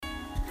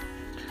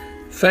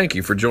Thank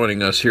you for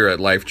joining us here at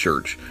Life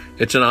Church.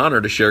 It's an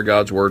honor to share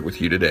God's Word with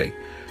you today.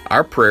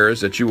 Our prayer is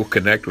that you will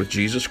connect with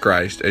Jesus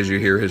Christ as you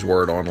hear His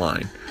Word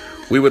online.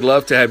 We would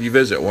love to have you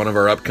visit one of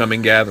our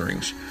upcoming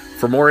gatherings.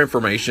 For more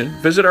information,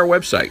 visit our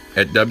website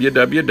at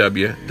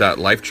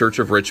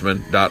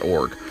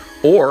www.lifechurchofrichmond.org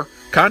or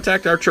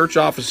contact our church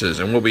offices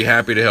and we'll be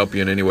happy to help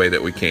you in any way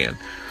that we can.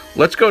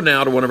 Let's go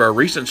now to one of our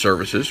recent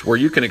services where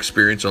you can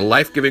experience a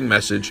life-giving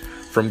message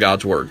from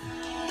God's Word.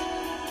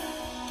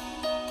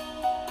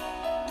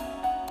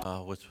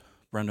 With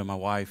Brenda, my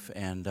wife,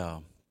 and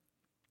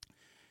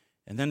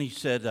then he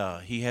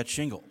said he had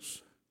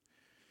shingles,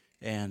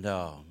 and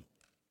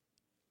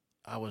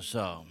I was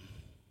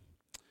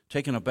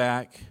taken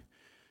aback,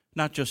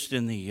 not just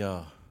in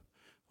the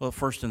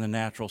first in the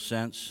natural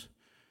sense,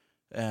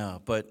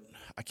 but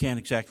I can't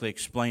exactly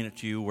explain it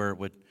to you where it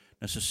would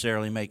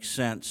necessarily make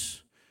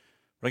sense.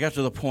 But I got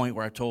to the point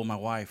where I told my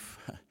wife,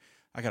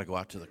 I got to go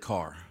out to the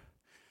car.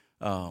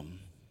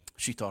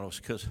 She thought it was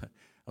because I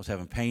was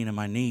having pain in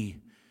my knee.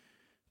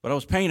 But I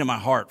was pain in my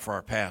heart for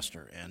our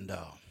pastor, and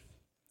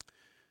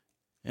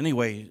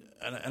anyway,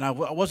 and I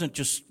wasn't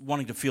just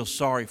wanting to feel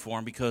sorry for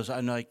him because I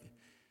know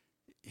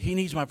he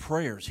needs my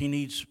prayers, he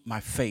needs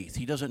my faith.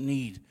 He doesn't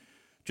need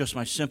just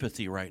my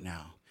sympathy right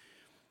now.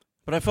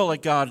 But I felt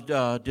like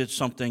God did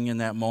something in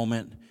that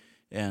moment,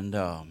 and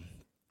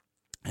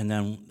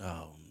then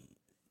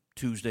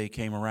Tuesday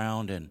came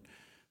around, and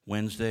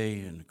Wednesday,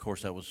 and of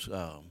course that was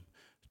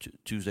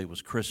Tuesday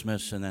was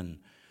Christmas, and then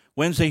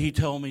Wednesday he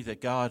told me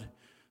that God.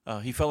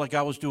 He felt like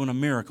I was doing a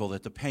miracle,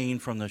 that the pain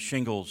from the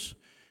shingles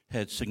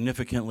had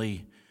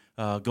significantly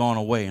gone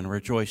away, and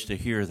rejoiced to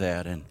hear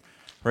that, and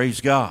praise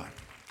God.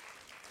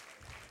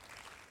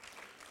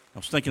 I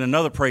was thinking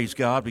another praise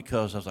God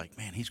because I was like,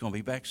 man, he's going to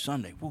be back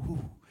Sunday,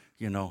 woo-hoo,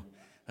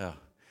 But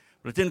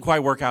it didn't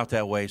quite work out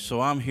that way, so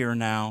I'm here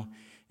now,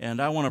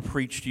 and I want to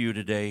preach to you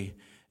today,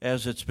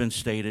 as it's been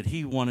stated.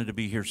 He wanted to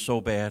be here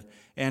so bad,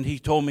 and he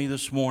told me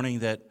this morning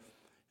that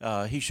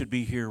he should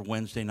be here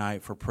Wednesday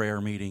night for prayer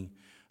meeting.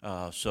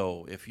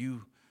 So if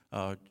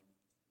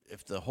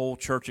the whole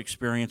church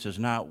experience is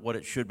not what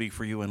it should be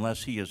for you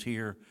unless he is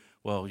here,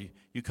 well,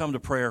 you come to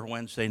prayer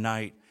Wednesday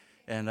night,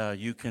 and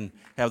you can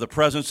have the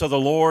presence of the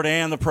Lord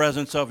and the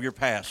presence of your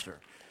pastor.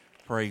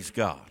 Praise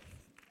God.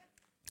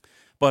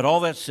 But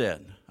all that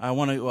said, I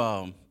want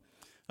to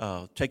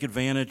take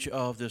advantage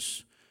of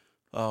this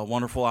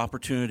wonderful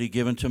opportunity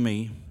given to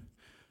me.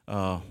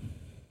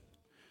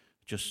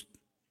 Just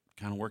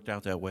kind of worked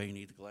out that way. You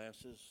need the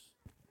glasses.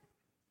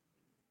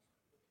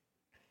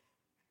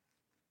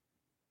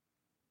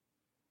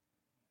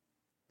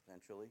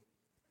 Eventually.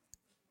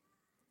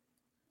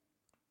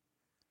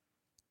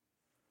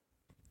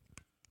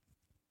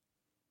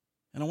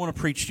 And I want to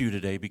preach to you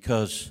today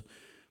because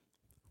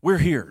we're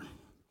here.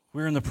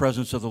 We're in the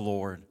presence of the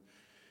Lord.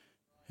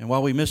 And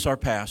while we miss our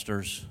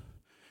pastors,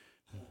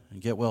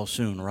 and get well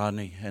soon,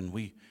 Rodney, and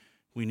we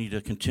need to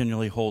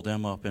continually hold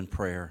them up in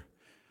prayer.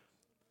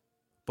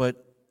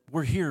 But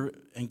we're here,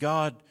 and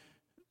God,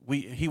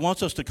 He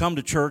wants us to come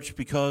to church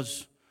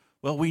because,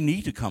 well, we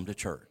need to come to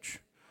church.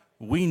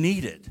 We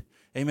need it.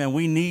 Amen.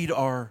 We need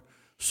our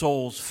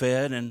souls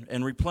fed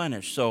and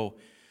replenished. So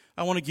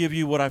I want to give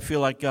you what I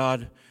feel like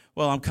I'm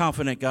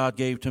confident God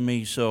gave to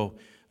me. So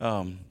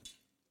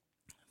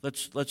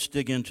let's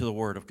dig into the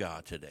Word of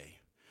God today.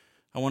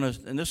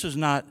 And this is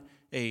not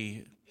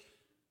a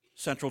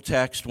central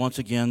text. Once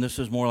again, this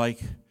is more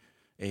like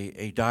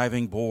a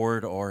diving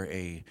board or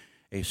a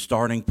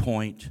starting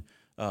point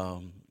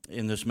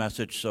in this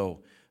message.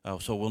 So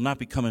we'll not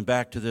be coming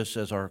back to this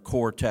as our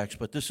core text,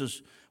 but this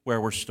is where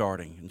we're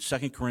starting. In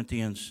 2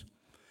 Corinthians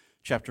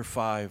chapter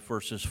 5,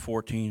 verses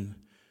 14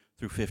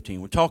 through 15.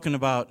 We're talking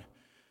about,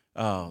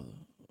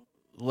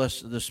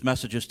 this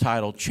message is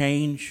titled,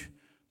 Change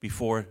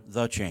Before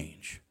the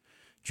Change.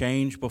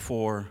 Change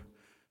Before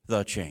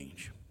the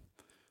Change.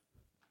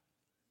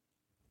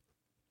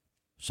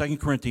 2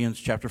 Corinthians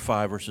chapter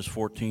 5, verses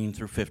 14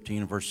 through 15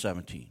 and verse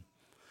 17.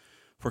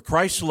 For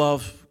Christ's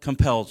love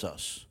compels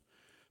us,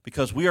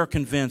 because we are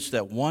convinced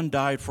that one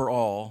died for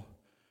all,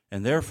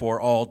 and therefore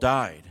all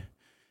died.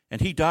 And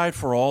he died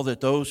for all,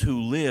 that those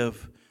who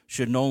live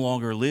should no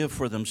longer live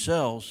for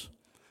themselves,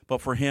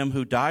 but for him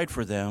who died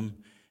for them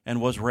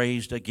and was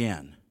raised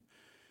again.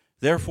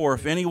 Therefore,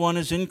 if anyone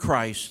is in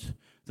Christ,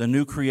 the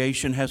new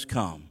creation has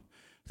come.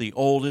 The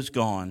old is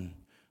gone,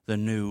 the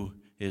new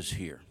is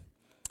here.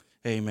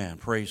 Amen.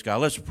 Praise God.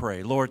 Let's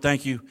pray. Lord,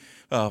 thank you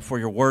for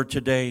your word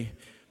today.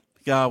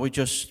 God, we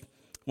just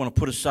want to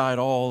put aside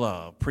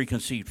all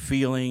preconceived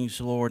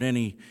feelings, Lord,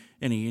 any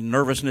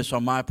nervousness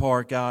on my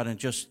part, God, and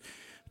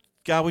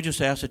God, we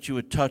just ask that you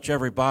would touch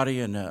everybody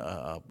and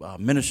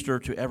minister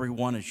to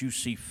everyone as you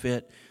see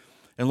fit.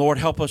 And Lord,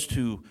 help us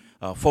to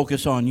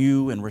focus on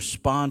you and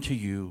respond to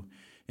you.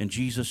 In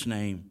Jesus'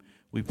 name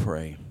we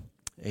pray.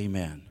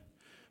 Amen.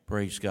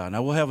 Praise God.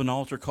 Now we'll have an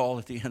altar call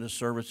at the end of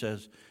service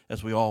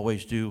as we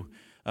always do.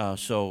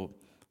 So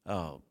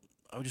I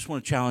just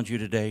want to challenge you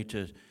today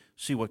to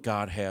see what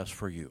God has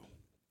for you.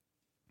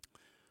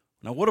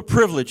 Now what a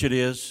privilege it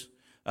is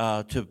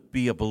to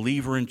be a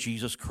believer in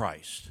Jesus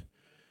Christ.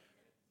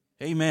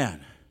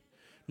 Amen.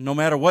 No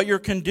matter what your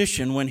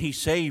condition when he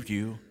saved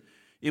you,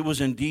 it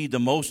was indeed the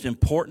most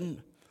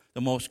important,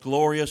 the most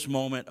glorious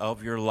moment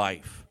of your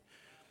life.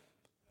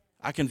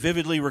 I can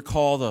vividly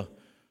recall the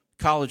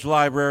college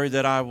library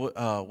that I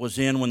was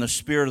in when the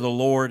Spirit of the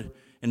Lord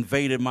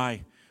invaded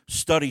my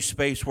study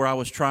space where I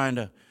was trying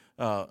to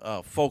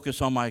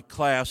focus on my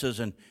classes,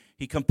 and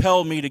he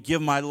compelled me to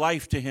give my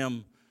life to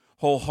him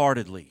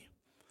wholeheartedly.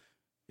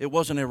 It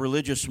wasn't a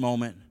religious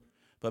moment,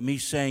 but me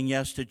saying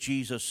yes to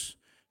Jesus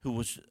who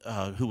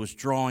was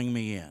drawing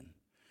me in.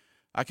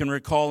 I can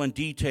recall in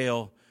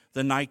detail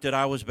the night that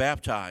I was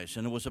baptized,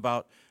 and it was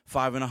about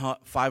five and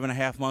a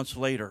half months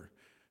later.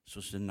 This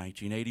was in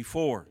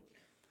 1984,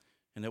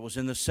 and it was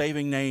in the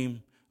saving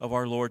name of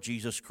our Lord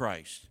Jesus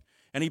Christ.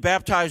 And he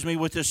baptized me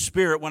with his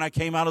Spirit when I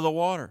came out of the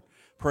water.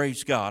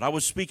 Praise God. I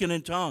was speaking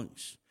in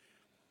tongues.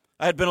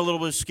 I had been a little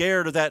bit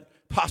scared of that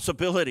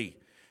possibility.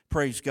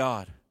 Praise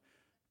God.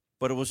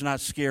 But it was not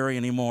scary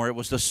anymore. It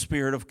was the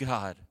Spirit of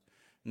God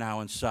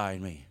now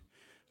inside me.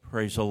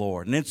 Praise the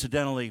Lord. And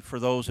incidentally, for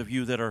those of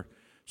you that are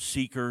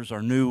seekers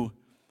or new,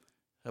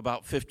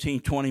 about 15,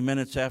 20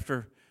 minutes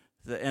after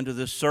the end of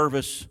this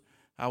service,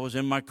 I was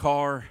in my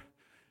car,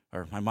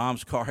 or my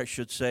mom's car, I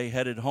should say,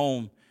 headed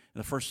home.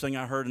 And the first thing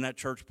I heard in that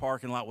church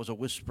parking lot was a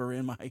whisper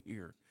in my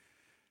ear.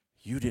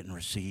 You didn't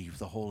receive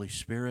the Holy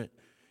Spirit.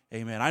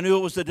 Amen. I knew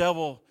it was the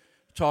devil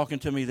talking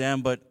to me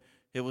then, but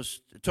it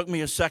took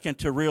me a second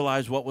to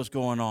realize what was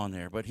going on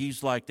there. But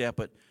he's like that,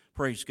 but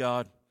praise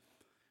God,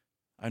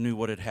 I knew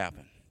what had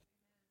happened.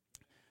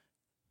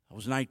 I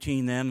was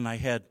 19 then, and I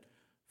had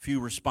few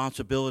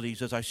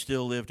responsibilities as I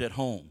still lived at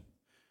home.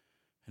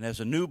 And as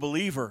a new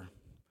believer,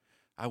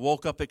 I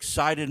woke up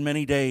excited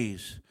many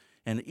days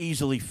and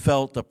easily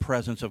felt the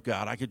presence of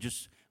God. It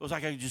was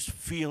like I could just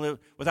feel it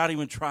without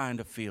even trying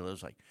to feel it. It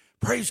was like,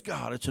 praise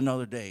God, it's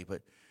another day.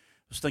 But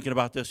I was thinking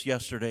about this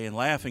yesterday and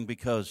laughing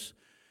because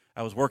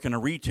I was working a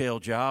retail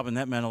job, and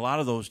that meant a lot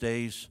of those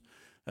days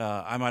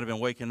I might have been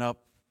waking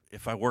up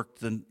if I worked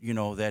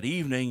that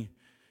evening,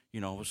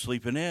 was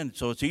sleeping in.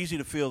 So it's easy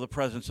to feel the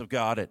presence of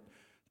God at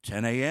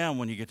 10 a.m.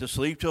 when you get to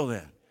sleep till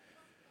then.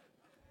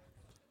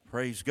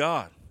 Praise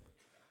God.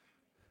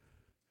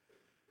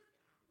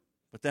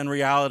 But then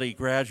reality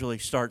gradually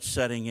starts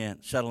settling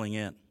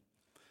in.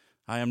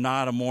 I am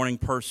not a morning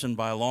person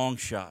by a long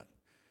shot.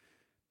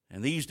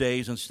 And these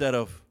days, instead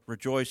of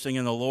rejoicing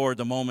in the Lord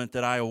the moment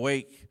that I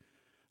awake,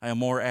 I am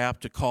more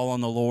apt to call on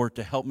the Lord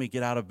to help me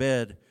get out of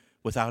bed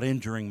without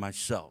injuring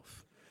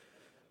myself.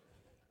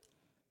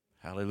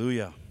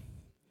 Hallelujah.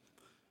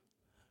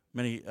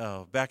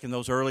 Back in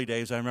those early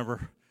days, I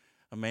remember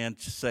a man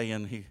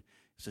saying,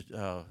 he's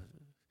a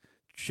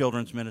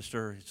children's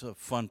minister. He's a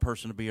fun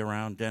person to be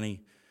around.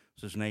 Denny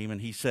is his name.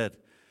 And he said,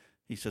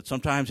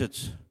 sometimes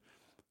it's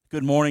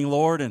good morning,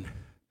 Lord, and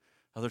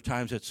other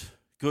times it's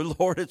good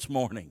Lord, it's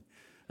morning.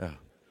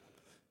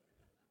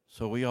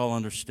 So we all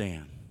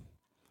understand.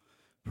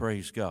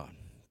 Praise God.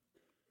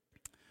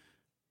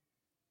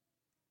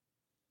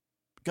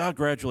 God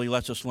gradually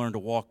lets us learn to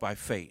walk by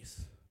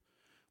faith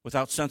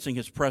without sensing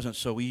his presence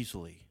so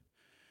easily.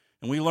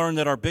 And we learn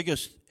that our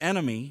biggest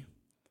enemy,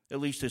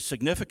 at least a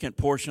significant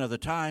portion of the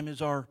time,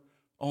 is our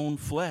own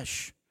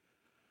flesh.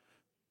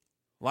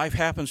 Life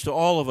happens to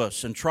all of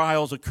us, and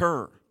trials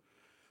occur.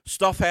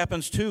 Stuff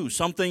happens too.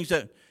 Some things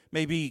that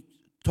may be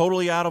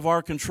totally out of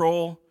our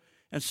control,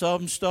 and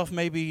some stuff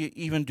may be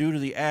even due to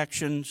the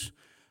actions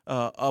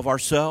of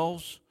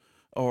ourselves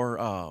or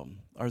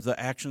the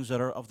actions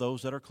that are of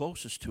those that are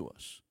closest to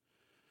us.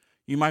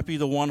 You might be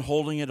the one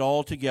holding it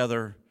all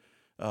together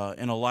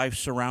in a life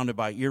surrounded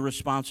by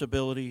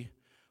irresponsibility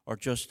or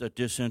just a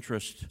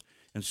disinterest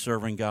in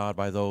serving God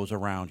by those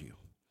around you.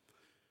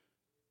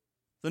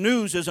 The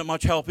news isn't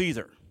much help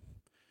either.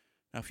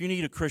 Now, if you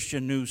need a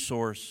Christian news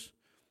source,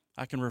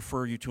 I can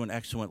refer you to an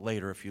excellent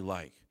later if you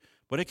like.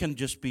 But it can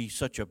just be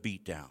such a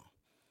beatdown.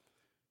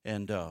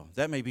 And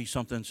that may be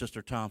something,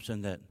 Sister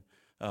Thompson, that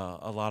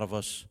a lot of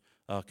us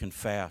can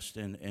fast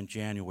in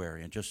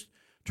January and just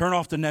turn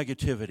off the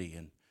negativity.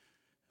 And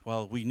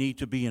while we need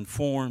to be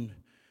informed,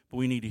 but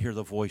we need to hear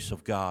the voice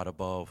of God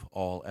above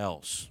all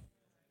else.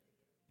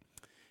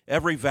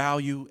 Every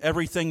value,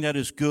 everything that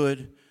is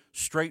good,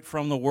 straight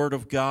from the Word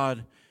of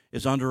God,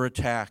 is under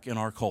attack in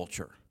our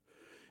culture.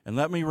 And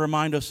let me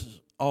remind us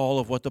all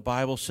of what the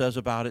Bible says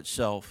about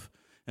itself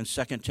in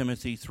 2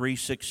 Timothy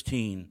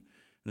 3:16.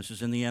 This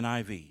is in the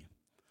NIV.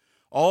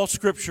 All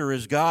Scripture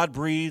is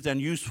God-breathed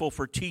and useful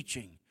for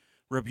teaching,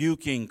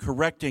 rebuking,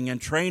 correcting,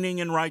 and training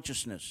in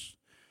righteousness,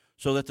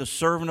 so that the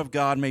servant of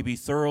God may be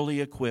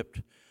thoroughly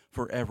equipped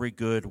for every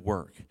good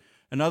work.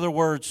 In other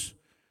words,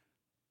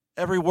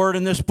 every word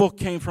in this book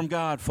came from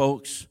God,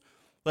 folks.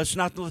 Let's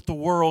not let the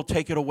world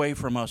take it away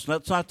from us.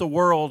 Let's not the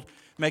world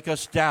make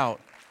us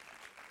doubt.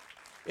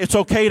 It's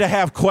okay to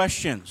have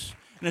questions,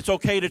 and it's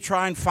okay to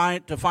try and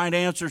find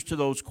answers to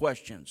those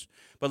questions.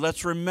 But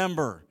let's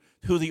remember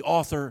who the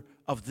author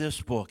of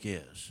this book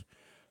is.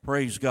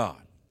 Praise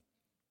God.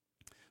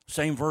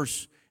 Same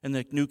verse in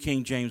the New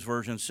King James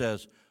Version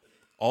says,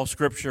 All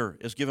Scripture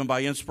is given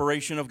by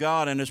inspiration of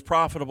God and is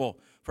profitable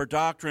for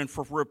doctrine,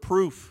 for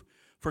reproof,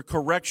 for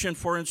correction,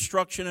 for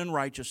instruction in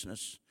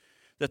righteousness,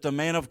 that the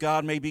man of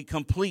God may be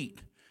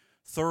complete,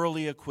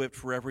 thoroughly equipped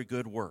for every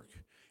good work.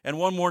 And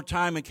one more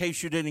time, in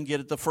case you didn't get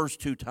it the first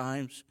two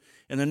times,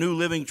 in the New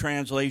Living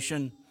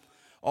Translation,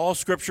 all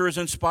Scripture is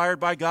inspired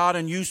by God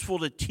and useful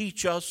to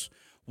teach us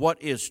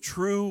what is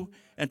true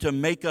and to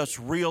make us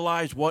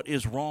realize what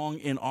is wrong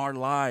in our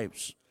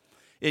lives.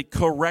 It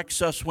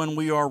corrects us when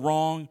we are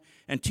wrong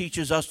and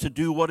teaches us to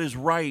do what is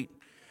right.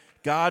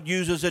 God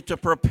uses it to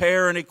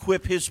prepare and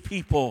equip His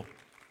people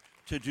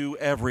to do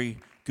every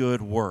good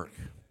work.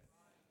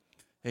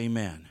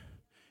 Amen.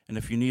 And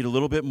if you need a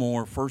little bit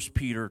more, 1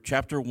 Peter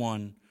chapter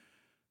 1,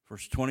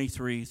 verse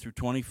 23 through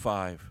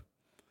 25,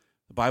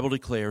 the Bible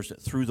declares that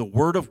through the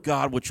Word of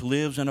God which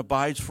lives and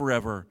abides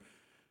forever,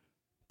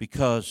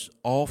 because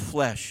all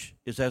flesh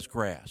is as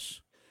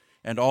grass,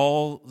 and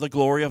all the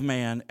glory of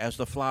man as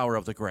the flower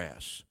of the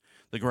grass.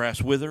 The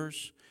grass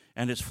withers,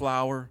 and its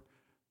flower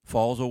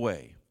falls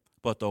away,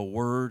 but the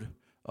word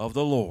of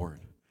the Lord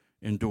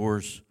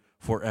endures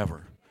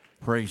forever.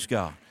 Praise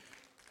God.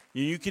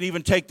 You can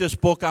even take this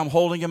book I'm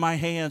holding in my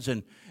hands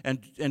and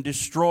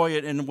destroy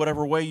it in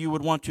whatever way you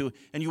would want to,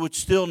 and you would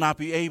still not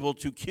be able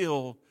to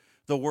kill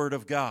the Word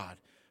of God.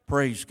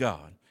 Praise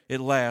God.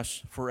 It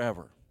lasts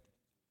forever.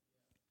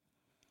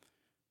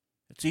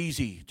 It's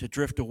easy to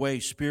drift away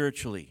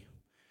spiritually,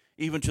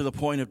 even to the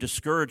point of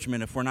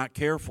discouragement if we're not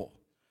careful.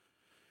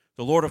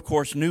 The Lord, of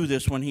course, knew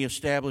this when He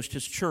established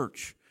His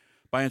church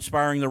by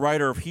inspiring the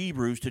writer of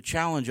Hebrews to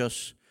challenge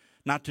us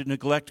not to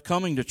neglect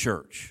coming to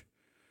church.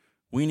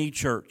 We need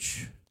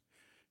church,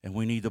 and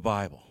we need the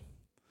Bible.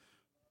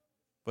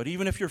 But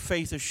even if your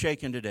faith is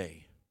shaken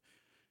today,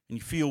 and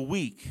you feel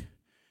weak,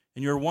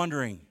 and you're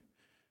wondering,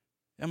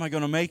 am I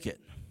going to make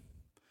it?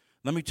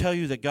 Let me tell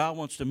you that God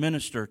wants to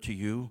minister to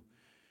you,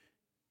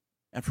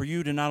 and for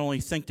you to not only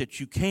think that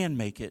you can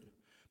make it,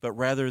 but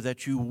rather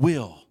that you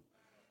will,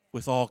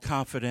 with all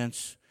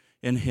confidence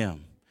in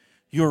Him.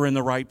 You're in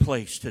the right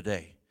place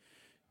today.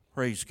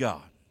 Praise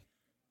God.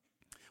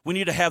 We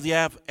need to have the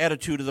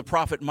attitude of the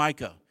prophet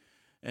Micah,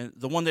 and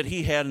the one that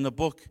he had in the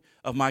book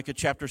of Micah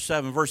chapter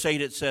 7. Verse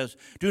 8 it says,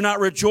 "Do not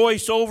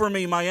rejoice over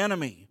me, my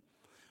enemy.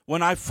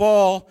 When I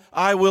fall,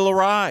 I will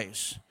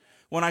arise.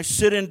 When I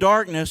sit in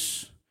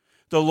darkness,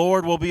 the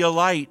Lord will be a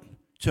light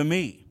to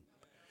me."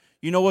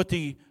 You know what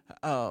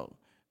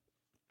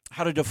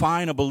how to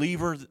define a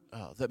believer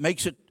that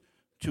makes it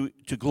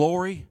to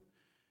glory?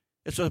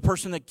 It's a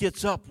person that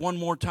gets up one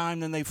more time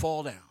than they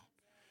fall down.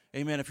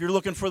 Amen. If you're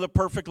looking for the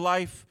perfect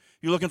life,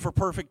 you're looking for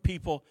perfect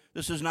people,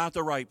 this is not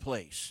the right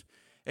place.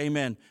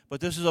 Amen.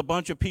 But this is a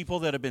bunch of people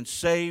that have been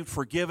saved,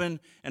 forgiven,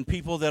 and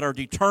people that are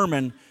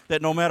determined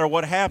that no matter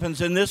what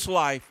happens in this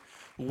life,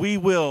 we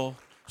will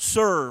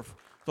serve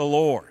the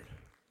Lord.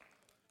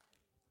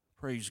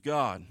 Praise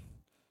God.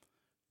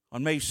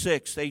 On May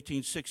 6,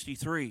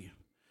 1863,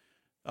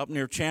 up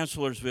near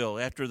Chancellorsville,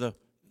 after the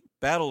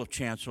Battle of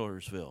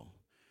Chancellorsville,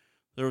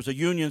 there was a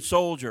Union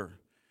soldier,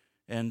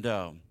 and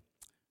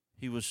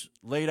he was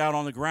laid out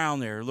on the ground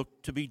there,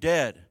 looked to be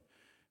dead.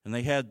 And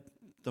they had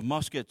the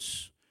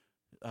muskets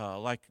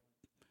like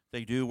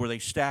they do, where they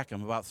stack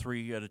them about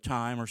 3 at a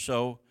time or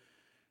so.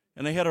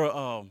 And they had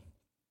a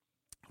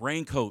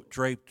raincoat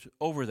draped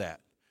over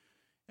that.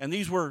 And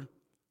these were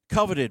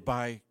coveted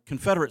by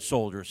Confederate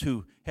soldiers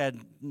who had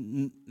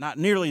not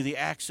nearly the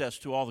access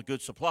to all the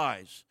good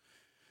supplies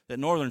that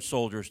Northern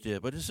soldiers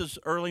did. But this is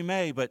early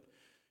May, but,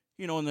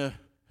 you know, in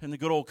the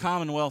good old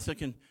Commonwealth, it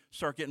can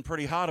start getting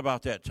pretty hot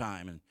about that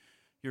time. And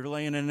you're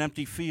laying in an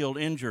empty field,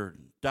 injured,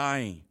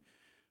 dying.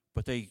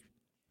 But the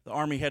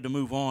army had to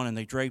move on, and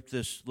they draped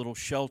this little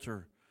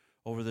shelter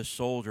over this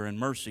soldier in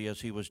mercy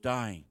as he was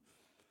dying.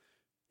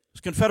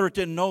 This Confederate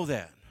didn't know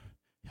that.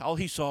 All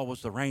he saw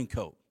was the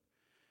raincoat.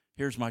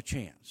 Here's my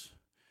chance.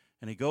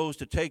 And he goes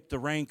to take the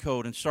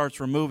raincoat and starts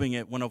removing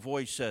it when a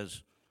voice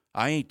says,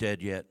 "I ain't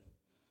dead yet."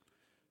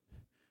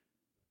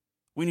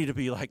 We need to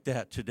be like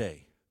that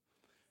today.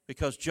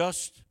 Because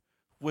just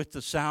with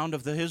the sound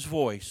of his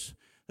voice,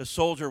 the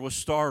soldier was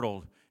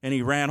startled and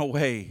he ran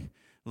away,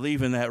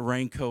 leaving that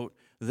raincoat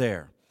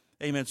there.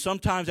 Amen.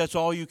 Sometimes that's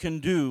all you can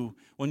do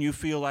when you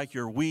feel like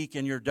you're weak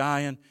and you're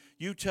dying.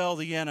 You tell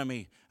the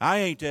enemy, "I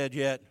ain't dead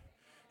yet."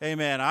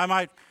 Amen.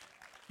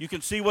 You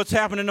can see what's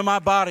happening to my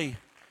body,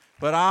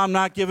 but I'm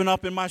not giving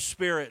up in my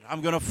spirit.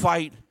 I'm going to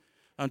fight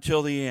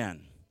until the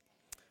end.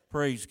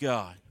 Praise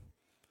God.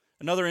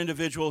 Another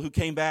individual who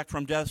came back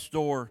from death's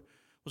door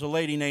was a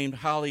lady named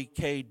Holly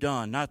K.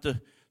 Dunn, not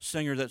the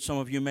singer that some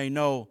of you may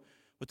know,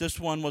 but this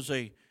one was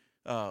a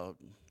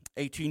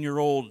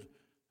 18-year-old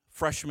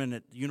freshman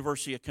at the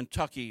University of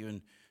Kentucky,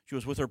 and she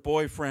was with her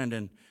boyfriend,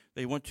 and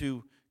they went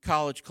to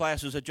college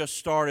classes that just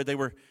started. They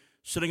were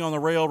sitting on the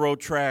railroad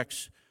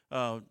tracks,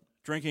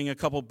 drinking a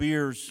couple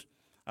beers.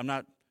 I'm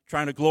not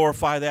trying to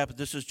glorify that, but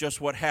this is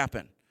just what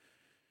happened.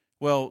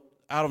 Well,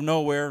 out of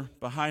nowhere,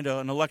 behind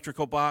an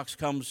electrical box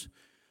comes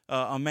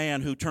a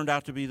man who turned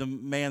out to be the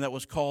man that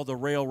was called the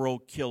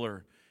railroad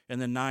killer in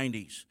the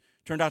 90s.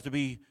 turned out to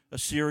be a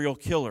serial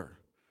killer.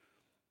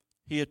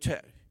 He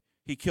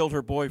killed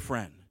her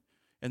boyfriend,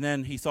 and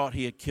then he thought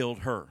he had killed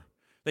her.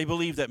 They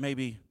believe that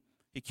maybe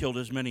he killed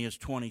as many as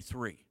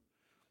 23.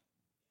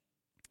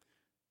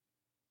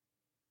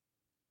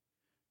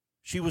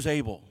 She was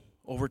able,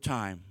 over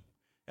time,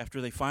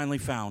 after they finally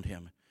found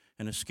him,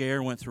 and a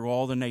scare went through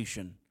all the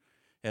nation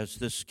as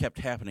this kept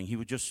happening. He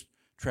would just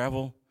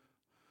travel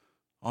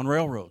on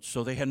railroads,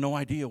 so they had no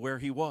idea where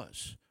he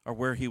was or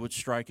where he would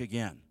strike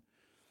again.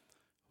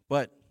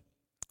 But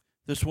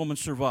this woman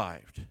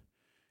survived,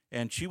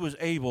 and she was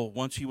able,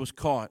 once he was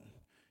caught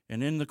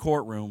and in the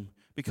courtroom,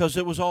 because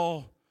it was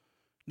all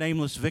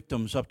nameless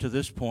victims up to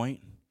this point,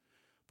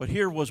 but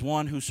here was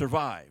one who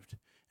survived,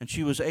 and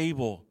she was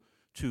able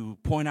to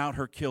point out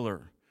her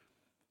killer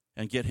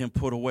and get him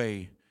put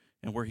away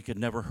and where he could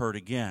never hurt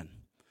again.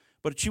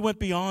 But she went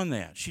beyond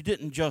that. She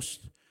didn't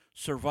just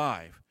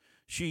survive.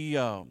 She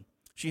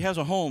has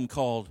a home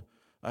called,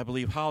 I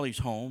believe, Holly's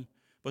Home,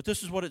 but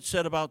this is what it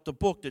said about the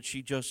book that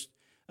she just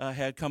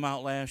had come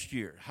out last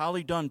year.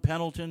 Holly Dunn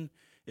Pendleton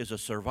is a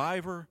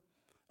survivor,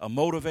 a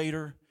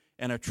motivator,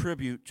 and a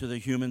tribute to the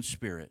human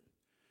spirit.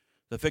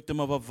 The victim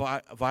of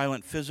a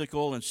violent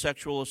physical and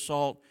sexual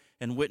assault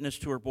and witness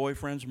to her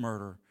boyfriend's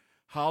murder,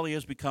 Holly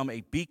has become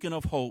a beacon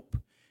of hope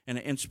and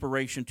an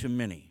inspiration to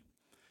many.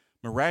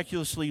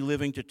 Miraculously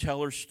living to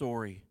tell her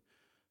story,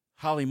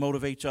 Holly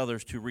motivates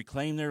others to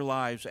reclaim their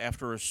lives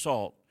after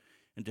assault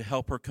and to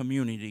help her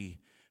community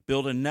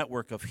build a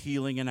network of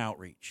healing and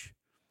outreach.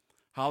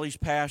 Holly's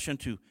passion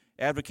to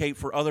advocate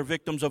for other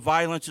victims of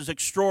violence is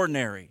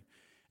extraordinary,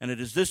 and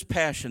it is this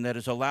passion that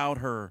has allowed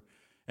her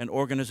and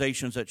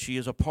organizations that she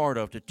is a part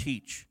of to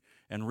teach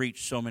and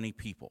reach so many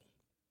people.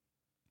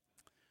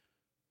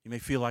 You may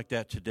feel like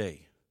that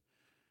today,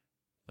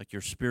 like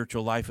your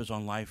spiritual life is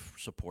on life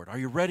support. Are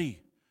you ready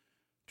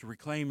to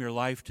reclaim your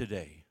life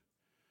today?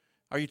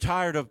 Are you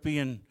tired of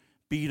being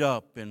beat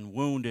up and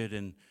wounded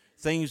and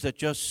things that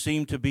just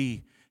seem to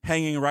be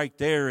hanging right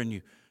there,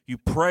 and you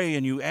pray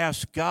and you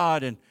ask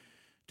God and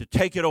to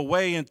take it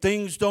away and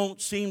things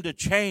don't seem to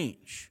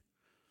change?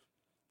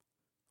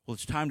 Well,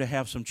 it's time to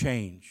have some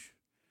change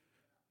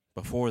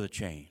before the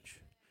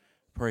change.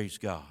 Praise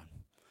God.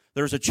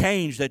 There's a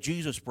change that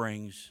Jesus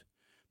brings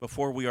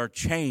before we are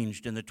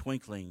changed in the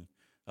twinkling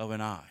of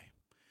an eye.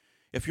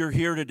 If you're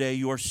here today,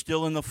 you are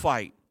still in the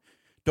fight.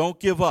 Don't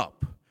give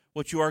up.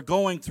 What you are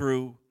going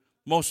through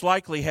most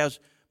likely has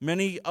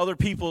many other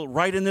people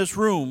right in this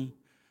room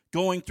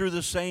going through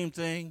the same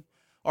thing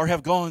or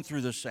have gone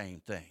through the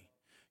same thing.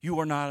 You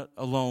are not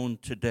alone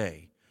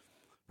today.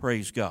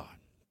 Praise God.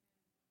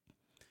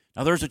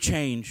 Now there's a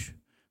change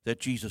that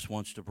Jesus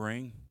wants to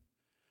bring,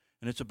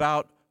 and it's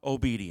about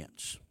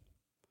obedience.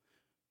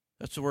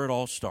 That's where it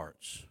all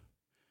starts.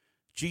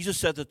 Jesus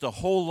said that the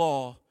whole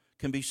law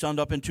can be summed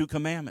up in 2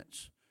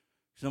 commandments.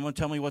 Someone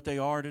tell me what they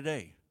are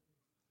today.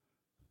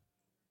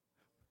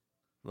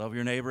 Love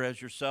your neighbor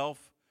as yourself.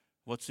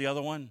 What's the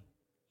other one?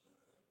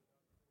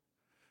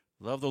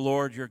 Love the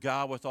Lord your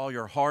God with all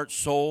your heart,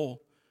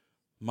 soul,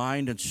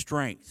 mind, and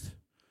strength.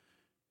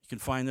 You can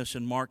find this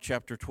in Mark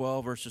chapter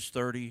 12, verses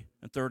 30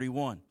 and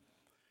 31.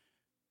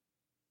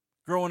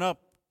 Growing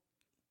up,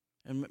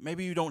 and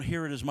maybe you don't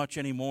hear it as much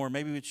anymore.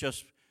 Maybe it's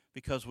just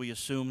because we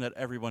assume that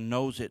everyone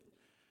knows it.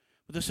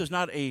 But this is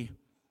not a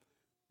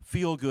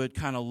feel-good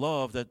kind of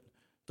love that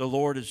the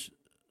Lord is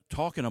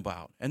talking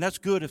about. And that's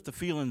good if the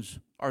feelings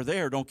are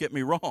there, don't get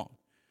me wrong.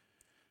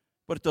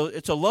 But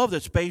it's a love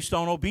that's based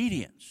on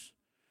obedience.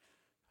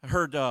 I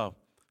heard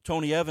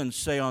Tony Evans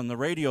say on the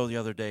radio the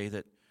other day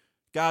that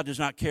God does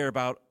not care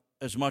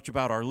as much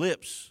about our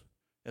lips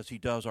as he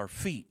does our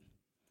feet.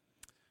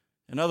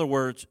 In other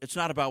words, it's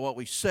not about what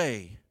we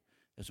say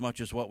as much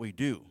as what we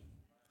do.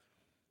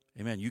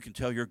 Amen. You can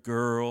tell your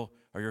girl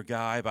or your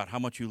guy about how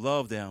much you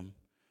love them,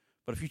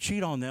 but if you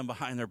cheat on them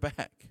behind their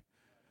back,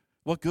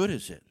 what good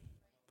is it?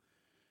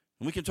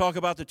 And we can talk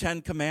about the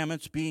 10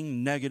 Commandments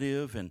being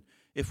negative, and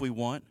if we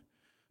want,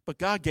 but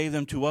God gave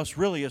them to us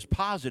really as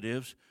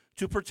positives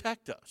to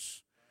protect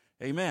us.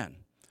 Amen.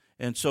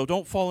 And so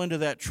don't fall into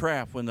that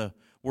trap when the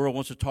world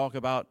wants to talk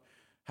about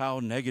how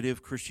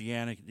negative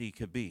Christianity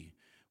could be.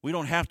 We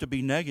don't have to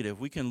be negative.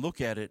 We can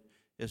look at it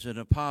as in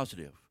a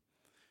positive.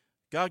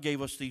 God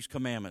gave us these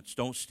commandments.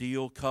 Don't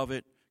steal,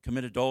 covet,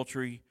 commit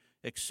adultery,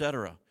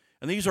 etc.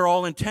 And these are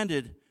all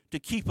intended to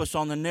keep us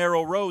on the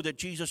narrow road that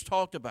Jesus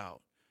talked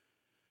about.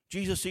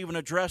 Jesus even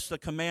addressed the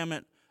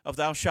commandment of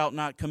thou shalt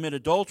not commit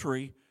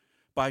adultery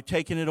by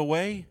taking it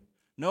away.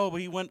 No,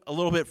 but he went a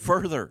little bit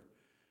further.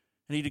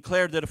 And he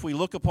declared that if we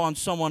look upon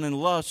someone in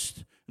lust,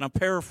 and I'm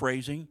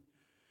paraphrasing,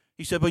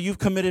 he said, but you've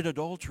committed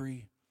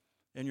adultery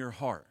in your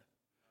heart.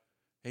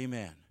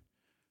 Amen.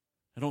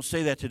 I don't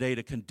say that today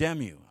to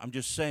condemn you. I'm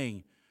just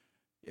saying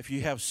if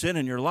you have sin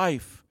in your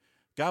life,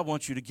 God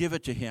wants you to give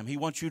it to him. He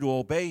wants you to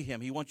obey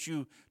him. He wants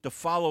you to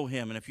follow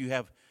him. And if you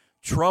have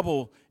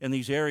trouble in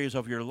these areas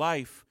of your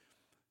life,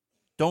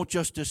 don't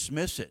just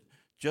dismiss it.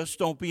 Just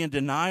don't be in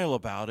denial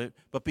about it,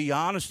 but be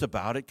honest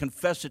about it.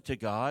 Confess it to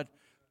God.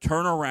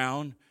 Turn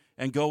around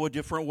and go a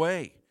different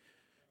way.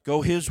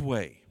 Go his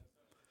way.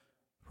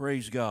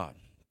 Praise God.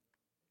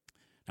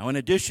 Now, in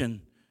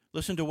addition,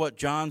 listen to what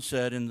John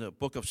said in the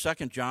book of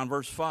 2 John,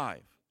 verse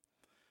 5.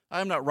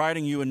 I am not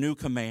writing you a new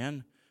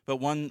command, but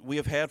one we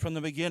have had from the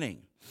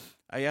beginning.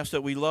 I ask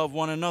that we love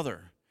one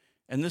another,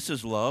 and this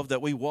is love,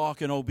 that we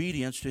walk in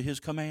obedience to his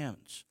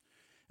commands.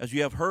 As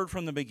you have heard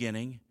from the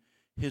beginning,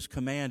 his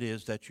command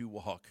is that you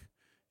walk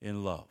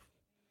in love.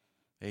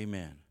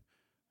 Amen.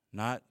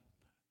 Not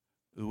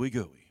ooey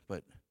gooey,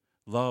 but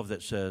love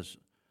that says,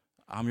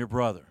 I'm your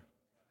brother.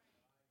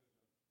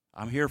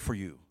 I'm here for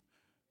you.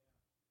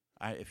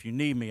 If you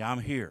need me, I'm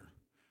here.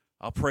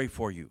 I'll pray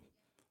for you.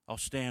 I'll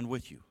stand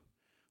with you.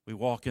 We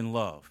walk in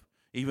love.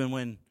 Even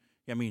when,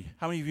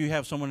 how many of you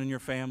have someone in your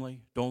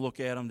family, don't look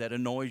at them, that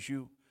annoys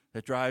you,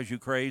 that drives you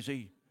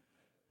crazy?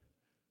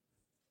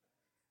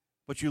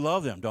 But you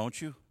love them,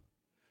 don't you?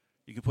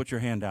 You can put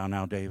your hand down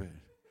now, David.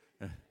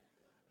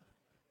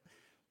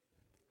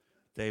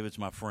 David's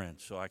my friend,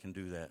 so I can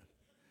do that.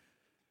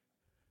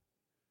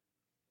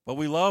 But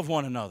we love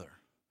one another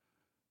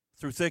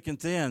through thick and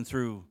thin,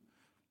 through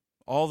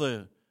all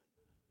the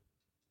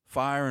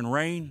fire and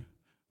rain.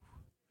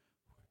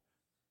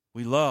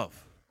 We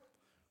love.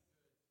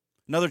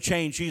 Another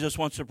change Jesus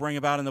wants to bring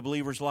about in the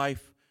believer's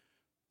life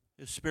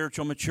is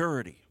spiritual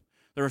maturity.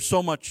 There is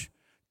so much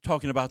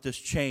talking about this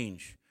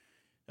change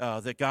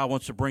that God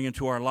wants to bring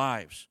into our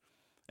lives.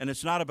 And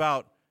it's not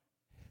about,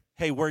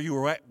 hey, where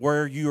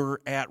you're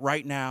at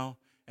right now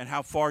and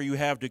how far you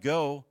have to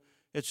go.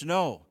 It's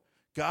no.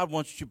 God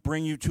wants to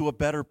bring you to a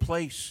better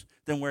place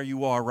than where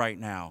you are right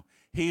now.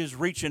 He is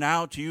reaching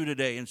out to you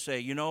today and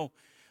say,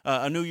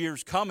 a new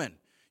year's coming.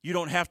 You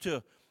don't have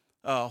to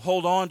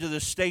hold on to the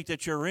state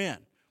that you're in.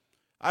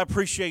 I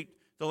appreciate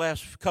the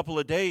last couple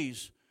of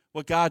days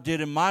what God did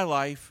in my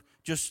life,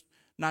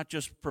 not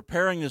just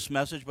preparing this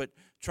message, but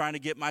trying to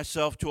get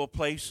myself to a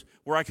place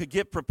where I could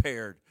get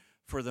prepared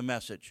for the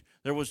message.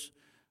 There was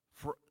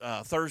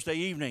Thursday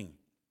evening.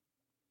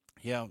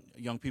 Yeah,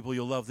 young people,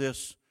 you'll love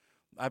this.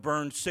 I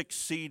burned 6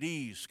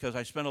 CDs because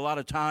I spent a lot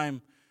of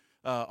time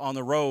on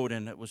the road,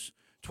 and it was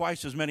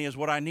twice as many as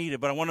what I needed,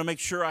 but I wanted to make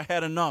sure I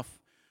had enough.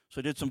 So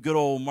I did some good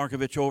old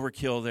Markovich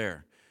overkill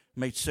there.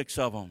 Made 6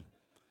 of them.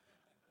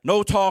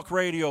 No talk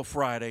radio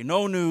Friday,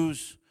 no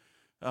news,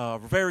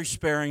 very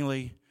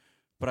sparingly,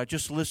 but I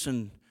just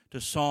listened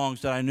to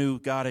songs that I knew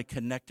God had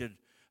connected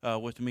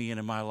with me and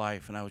in my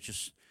life, and I was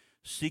just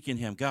seeking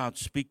him. God,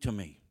 speak to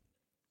me.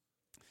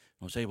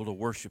 I was able to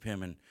worship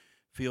him and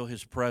feel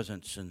his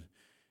presence, and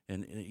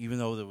even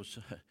though there was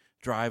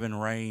driving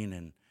rain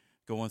and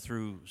going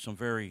through some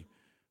very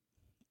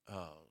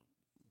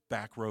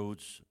back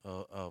roads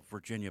of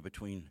Virginia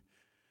between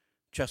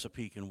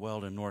Chesapeake and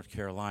Weldon, North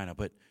Carolina.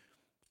 But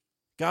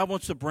God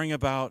wants to bring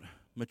about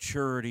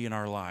maturity in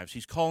our lives.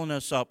 He's calling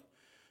us up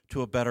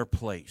to a better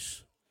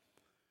place.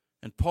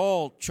 And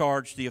Paul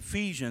charged the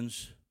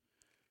Ephesians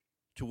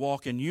to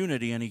walk in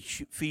unity in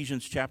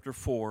Ephesians chapter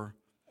 4,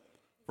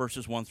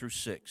 verses 1 through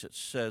 6. It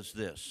says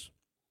this: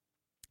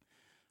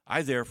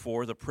 I,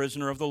 therefore, the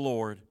prisoner of the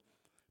Lord,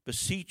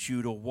 beseech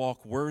you to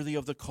walk worthy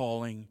of the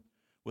calling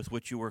with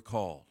which you were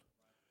called,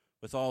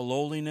 with all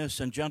lowliness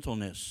and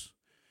gentleness,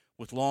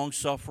 with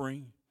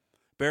long-suffering,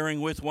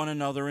 bearing with one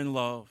another in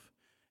love,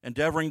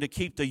 endeavoring to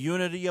keep the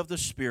unity of the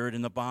Spirit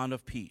in the bond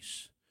of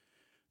peace.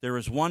 There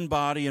is one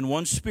body and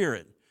one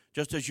Spirit,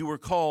 just as you were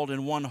called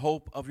in one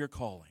hope of your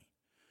calling.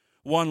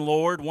 One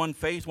Lord, one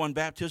faith, one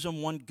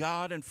baptism, one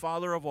God and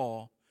Father of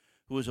all,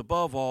 who is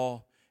above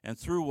all and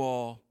through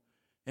all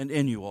and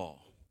in you all.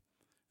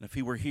 And if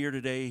he were here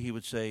today, he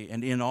would say,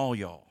 and in all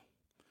y'all.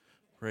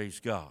 Praise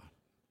God.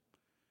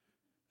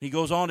 He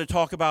goes on to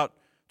talking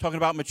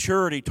about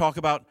maturity, talk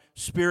about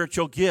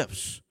spiritual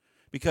gifts,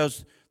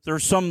 because there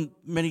are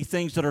many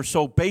things that are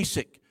so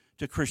basic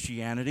to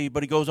Christianity,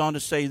 but he goes on to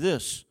say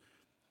this,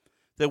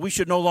 that we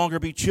should no longer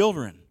be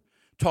children,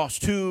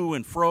 tossed to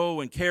and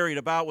fro and carried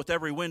about with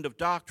every wind of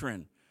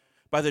doctrine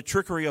by the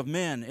trickery of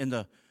men in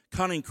the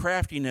cunning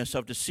craftiness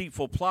of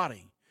deceitful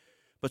plotting,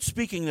 but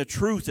speaking the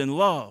truth in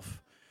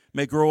love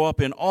may grow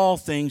up in all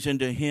things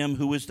into him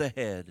who is the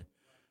head,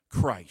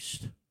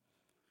 Christ.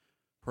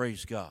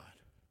 Praise God.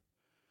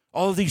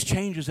 All of these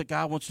changes that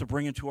God wants to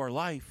bring into our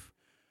life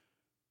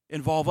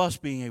involve us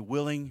being a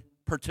willing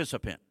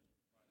participant.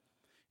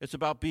 It's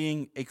about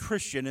being a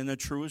Christian in the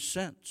truest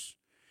sense.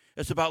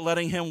 It's about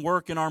letting him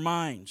work in our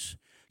minds,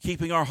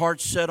 keeping our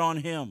hearts set on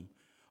him,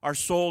 our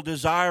soul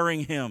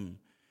desiring him,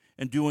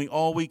 and doing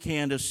all we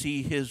can to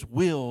see his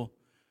will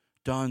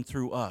done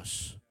through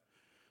us.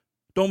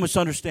 Don't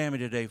misunderstand me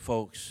today,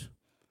 folks.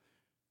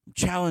 I'm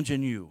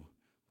challenging you.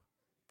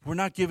 We're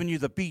not giving you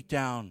the beat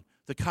down,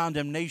 the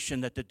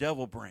condemnation that the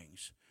devil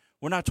brings.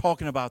 We're not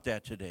talking about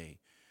that today.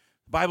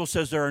 The Bible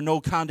says there are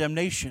no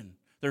condemnation.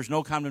 There's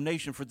no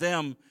condemnation for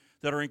them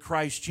that are in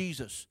Christ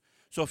Jesus.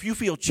 So if you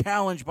feel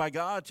challenged by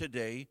God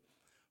today,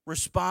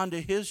 respond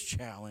to his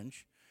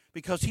challenge,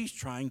 because he's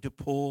trying to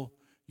pull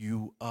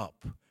you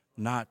up,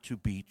 not to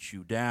beat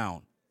you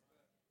down.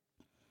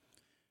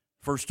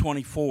 Verse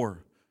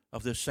 24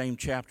 of this same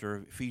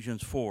chapter,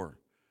 Ephesians 4.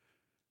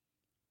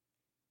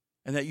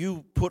 and that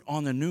you put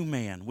on the new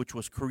man, which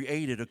was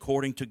created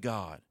according to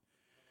God,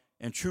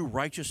 and true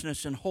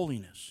righteousness and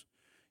holiness.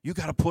 You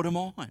got to put him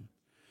on.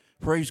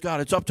 Praise God.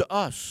 It's up to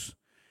us.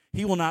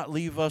 He will not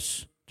leave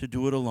us to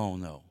do it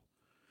alone, though.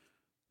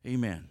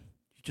 Amen.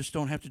 You just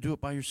don't have to do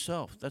it by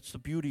yourself. That's the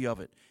beauty of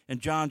it. In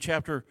John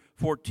chapter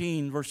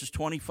 14, verses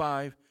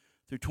 25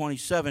 through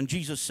 27,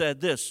 Jesus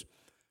said this,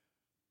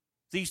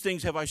 "These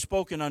things have I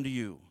spoken unto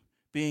you,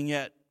 being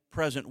yet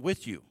present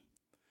with you.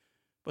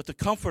 But the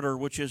Comforter,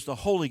 which is the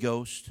Holy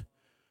Ghost,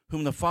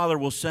 whom the Father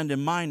will send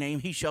in my name,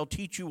 he shall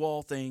teach you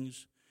all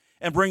things,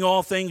 and bring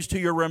all things to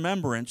your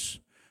remembrance,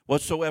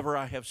 whatsoever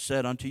I have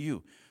said unto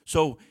you."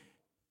 So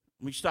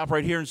let me stop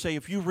right here and say,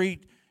 if you're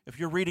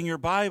reading your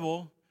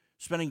Bible,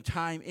 spending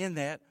time in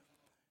that,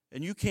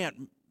 and you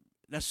can't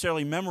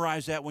necessarily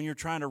memorize that when you're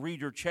trying to read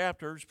your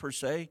chapters per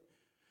se,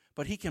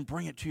 but he can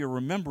bring it to your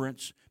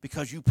remembrance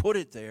because you put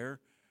it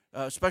there,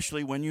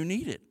 especially when you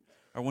need it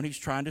or when he's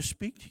trying to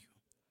speak to you.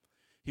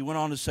 He went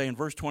on to say in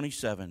verse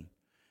 27,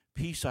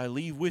 "Peace I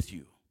leave with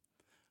you,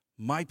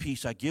 my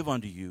peace I give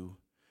unto you,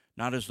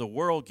 not as the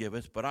world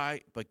giveth,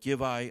 but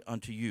give I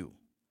unto you.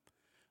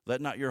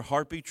 Let not your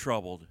heart be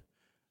troubled,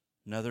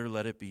 neither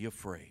let it be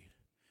afraid."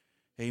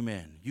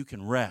 Amen. You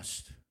can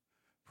rest.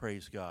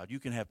 Praise God. You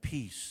can have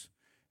peace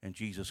in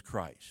Jesus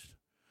Christ.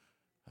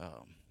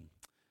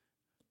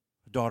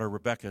 Daughter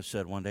Rebecca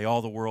said one day,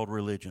 all the world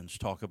religions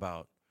talk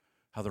about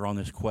how they're on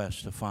this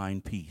quest to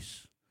find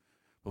peace.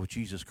 But what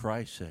Jesus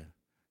Christ said,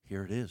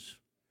 here it is.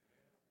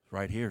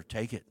 Right here.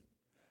 Take it.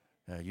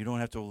 You don't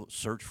have to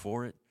search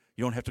for it.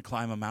 You don't have to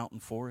climb a mountain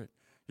for it.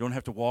 You don't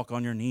have to walk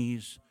on your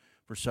knees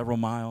for several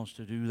miles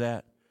to do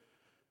that.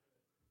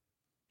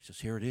 He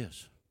says, here it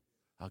is.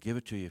 I'll give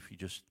it to you if you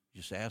just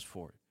ask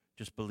for it.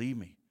 Just believe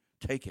me.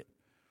 Take it.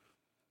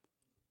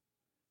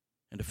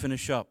 And to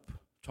finish up,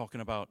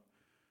 talking about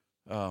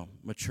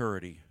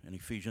maturity in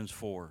Ephesians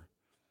 4,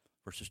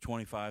 verses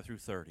 25 through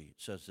 30,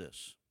 it says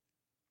this,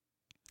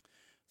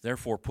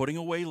 "Therefore, putting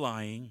away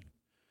lying,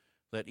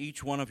 let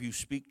each one of you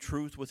speak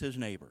truth with his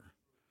neighbor,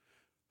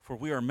 for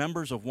we are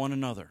members of one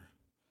another.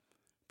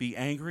 Be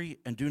angry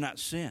and do not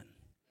sin."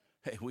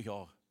 Hey, we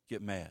all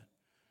get mad.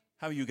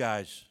 How many of you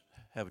guys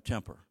have a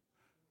temper?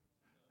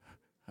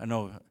 I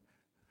know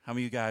how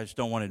many of you guys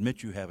don't want to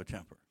admit you have a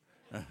temper.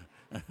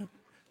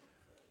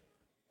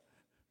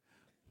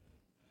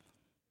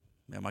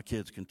 Yeah, my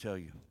kids can tell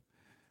you.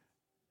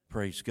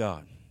 Praise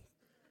God.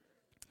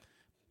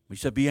 He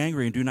said, be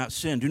angry and do not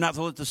sin. Do not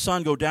let the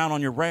sun go down on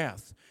your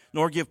wrath,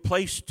 nor give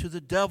place to the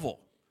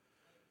devil.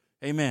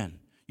 Amen.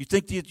 You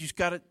think that you've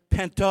got it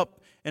pent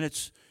up, and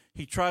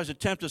he tries to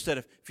tempt us that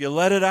if you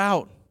let it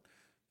out,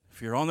 if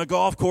you're on the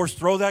golf course,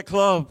 throw that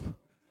club.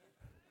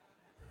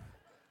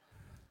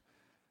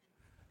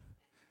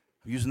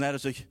 I'm using that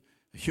as a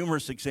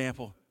humorous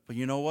example, but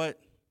you know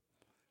what?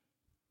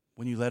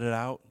 When you let it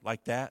out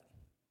like that,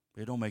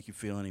 it don't make you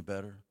feel any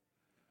better.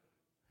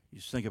 You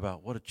just think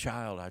about what a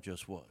child I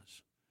just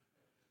was.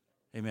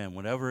 Amen.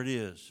 Whatever it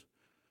is,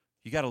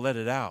 you got to let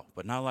it out,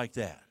 but not like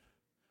that.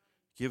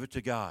 Give it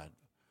to God.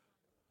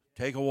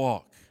 Take a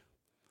walk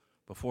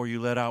before you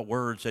let out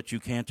words that you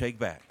can't take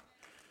back.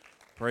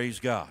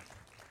 Praise God.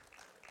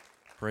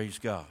 Praise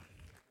God.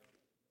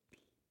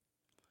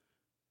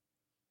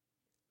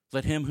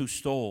 Let him who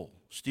stole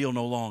steal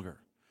no longer,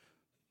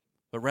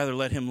 but rather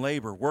let him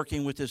labor,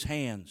 working with his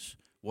hands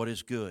what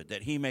is good,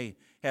 that he may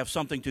have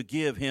something to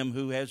give him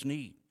who has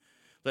need.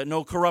 Let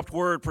no corrupt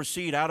word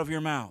proceed out of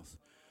your mouth,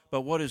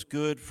 but what is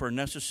good for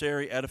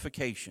necessary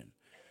edification,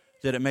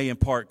 that it may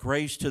impart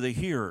grace to the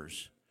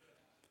hearers.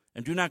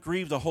 And do not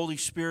grieve the Holy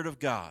Spirit of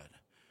God,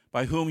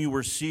 by whom you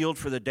were sealed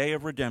for the day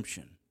of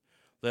redemption.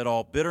 Let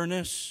all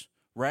bitterness,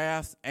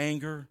 wrath,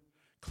 anger,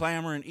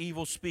 clamor, and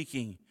evil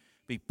speaking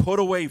be put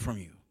away from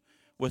you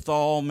with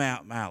all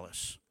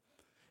malice.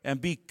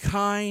 And be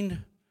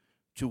kind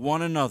to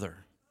one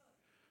another,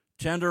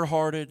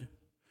 tender-hearted,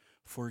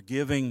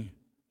 forgiving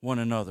one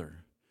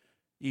another,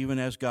 even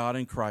as God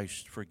in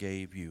Christ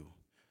forgave you.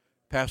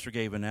 Pastor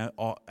gave an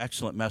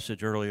excellent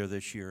message earlier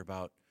this year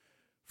about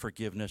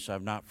forgiveness.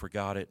 I've not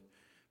forgot it.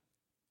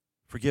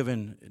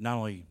 Forgiven not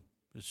only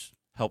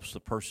helps the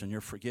person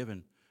you're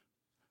forgiven,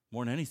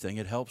 more than anything,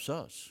 it helps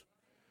us.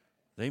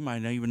 They might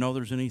not even know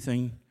there's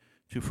anything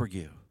to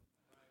forgive.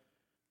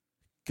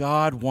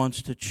 God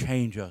wants to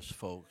change us,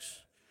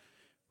 folks.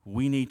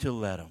 We need to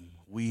let him.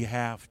 We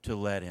have to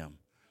let him.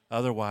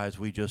 Otherwise,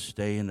 we just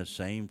stay in the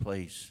same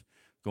place,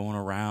 going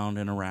around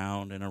and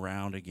around and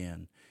around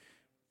again,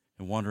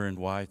 and wondering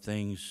why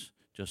things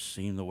just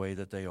seem the way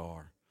that they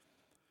are.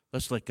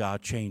 Let's let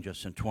God change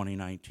us in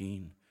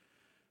 2019.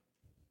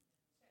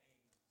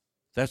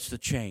 That's the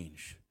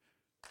change.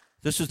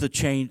 This is the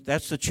change.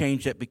 That's the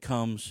change that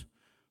becomes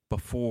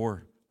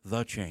before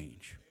the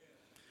change.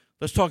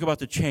 Let's talk about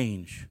the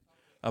change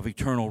of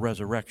eternal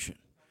resurrection.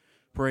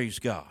 Praise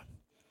God.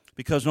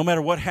 Because no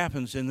matter what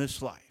happens in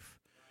this life,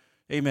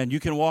 amen, you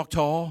can walk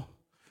tall,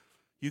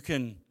 you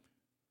can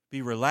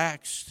be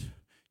relaxed,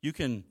 you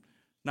can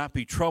not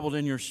be troubled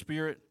in your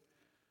spirit,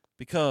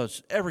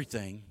 because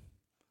everything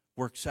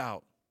works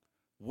out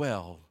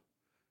well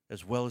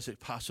as it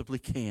possibly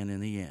can in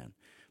the end.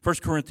 1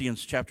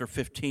 Corinthians chapter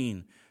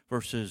 15,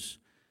 verses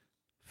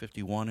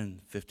 51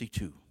 and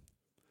 52.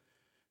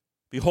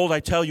 Behold,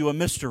 I tell you a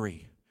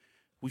mystery.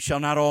 We shall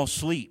not all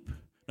sleep.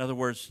 In other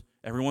words,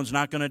 everyone's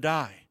not going to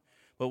die.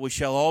 But we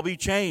shall all be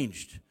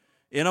changed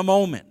in a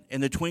moment,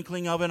 in the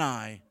twinkling of an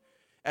eye,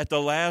 at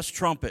the last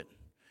trumpet.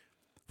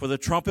 For the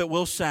trumpet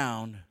will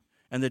sound,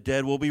 and the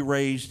dead will be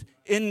raised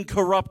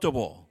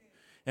incorruptible,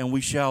 and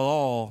we shall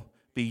all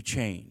be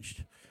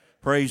changed.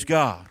 Praise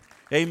God.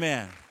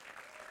 Amen.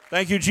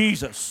 Thank you,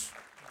 Jesus.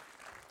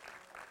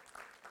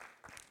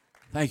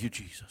 Thank you,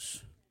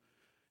 Jesus.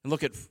 And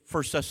look at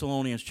 1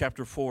 Thessalonians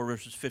chapter 4,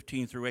 verses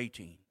 15 through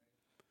 18.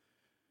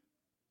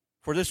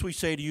 For this we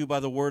say to you by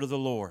the word of the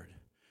Lord,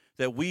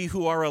 that we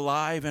who are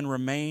alive and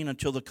remain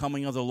until the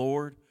coming of the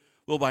Lord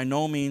will by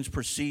no means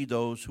precede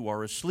those who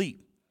are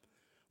asleep.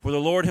 For the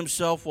Lord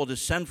himself will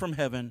descend from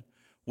heaven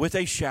with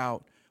a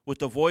shout, with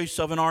the voice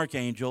of an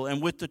archangel,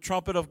 and with the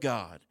trumpet of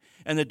God.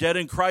 And the dead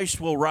in Christ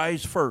will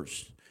rise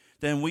first.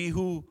 Then we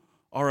who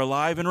are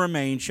alive and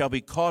remain shall be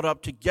caught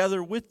up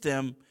together with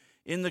them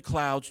in the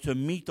clouds to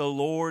meet the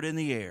Lord in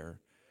the air.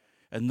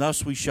 And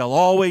thus we shall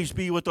always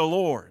be with the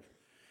Lord.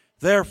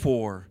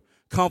 Therefore,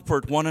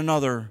 comfort one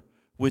another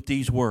with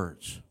these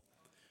words.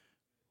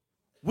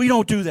 We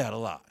don't do that a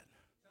lot.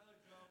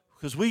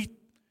 Because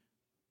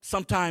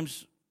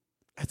sometimes,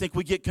 I think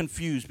we get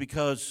confused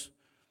because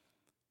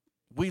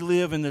we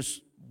live in this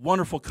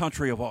wonderful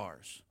country of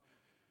ours.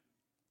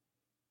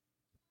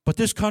 But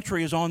this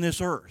country is on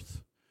this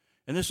earth.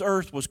 And this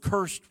earth was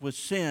cursed with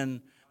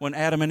sin when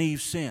Adam and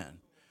Eve sinned.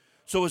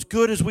 So as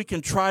good as we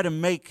can try to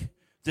make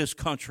this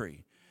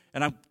country,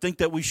 and I think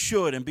that we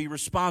should and be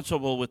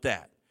responsible with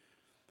that,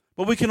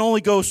 but we can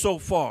only go so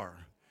far.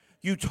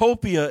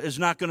 Utopia is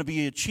not going to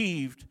be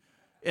achieved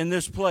in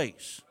this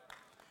place.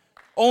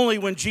 Only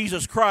when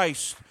Jesus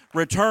Christ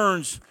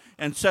returns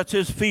and sets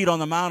his feet on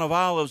the Mount of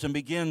Olives and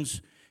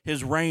begins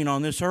his reign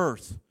on this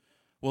earth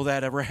will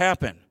that ever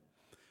happen.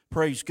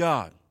 Praise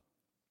God.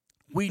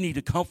 We need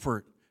to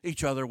comfort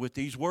each other with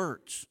these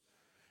words.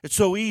 It's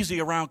so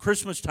easy around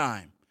Christmas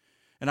time.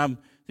 And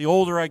the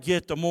older I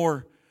get, the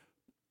more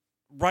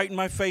right in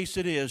my face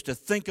it is to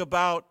think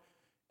about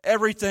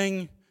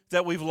everything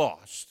that we've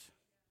lost.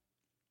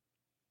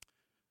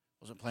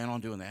 Wasn't planning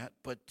on doing that,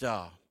 but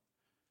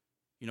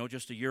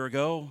just a year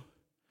ago,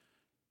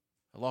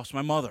 I lost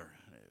my mother.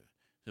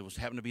 It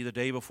happened to be the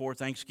day before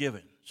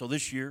Thanksgiving. So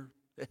this year,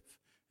 it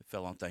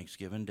fell on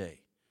Thanksgiving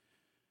Day.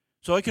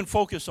 So I can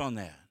focus on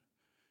that.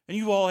 And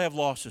you all have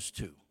losses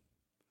too.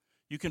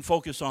 You can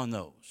focus on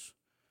those.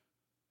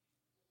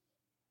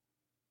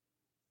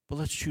 But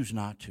let's choose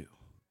not to.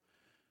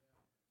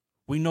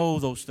 We know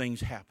those things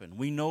happen.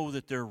 We know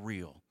that they're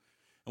real.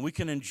 And we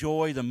can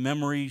enjoy the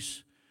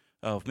memories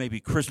of maybe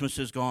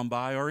Christmases gone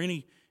by or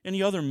any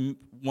other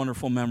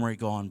wonderful memory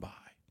gone by.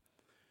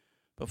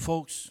 But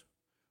folks,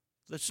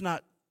 let's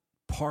not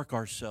park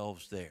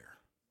ourselves there.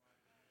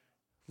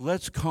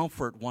 Let's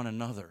comfort one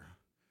another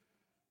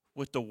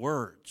with the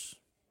words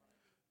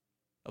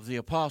of the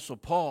Apostle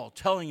Paul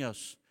telling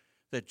us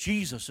that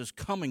Jesus is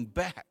coming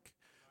back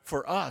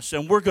for us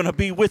and we're going to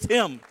be with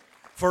him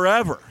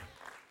forever.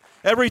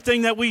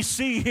 Everything that we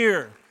see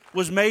here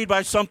was made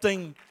by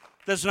something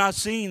that's not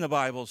seen, the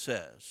Bible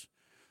says.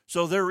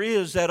 So there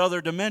is that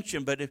other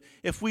dimension. But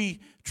if we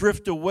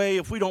drift away,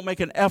 if we don't make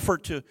an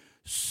effort to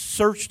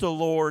search the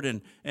Lord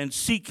and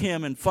seek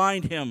him and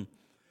find him,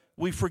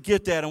 we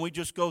forget that and we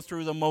just go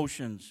through the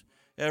motions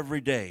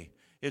every day.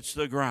 It's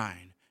the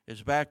grind.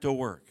 It's back to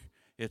work.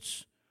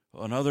 It's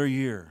another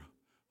year.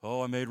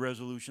 Oh, I made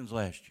resolutions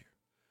last year.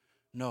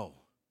 No.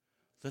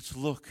 Let's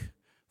look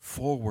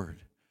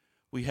forward.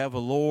 We have a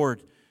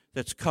Lord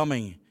that's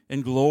coming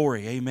in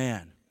glory.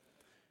 Amen.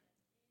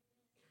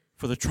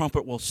 For the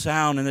trumpet will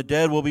sound, and the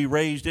dead will be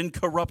raised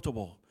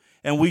incorruptible,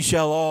 and we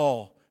shall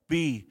all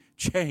be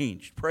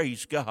changed.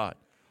 Praise God.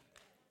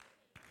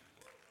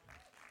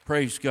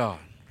 Praise God.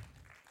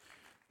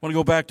 I want to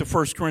go back to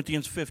 1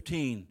 Corinthians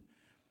 15,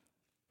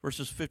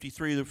 verses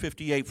 53 to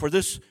 58. For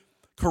this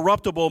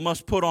corruptible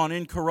must put on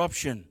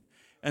incorruption,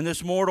 and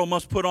this mortal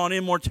must put on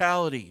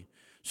immortality.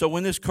 So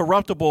when this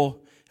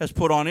corruptible has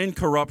put on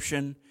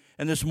incorruption,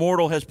 and this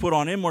mortal has put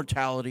on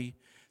immortality,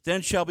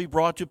 then shall be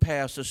brought to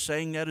pass the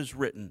saying that is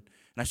written.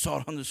 And I saw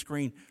it on the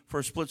screen for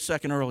a split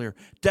second earlier.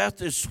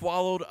 Death is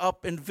swallowed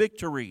up in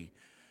victory.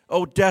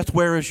 O death,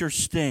 where is your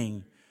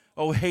sting?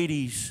 O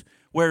Hades,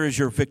 where is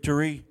your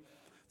victory?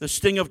 The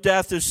sting of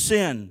death is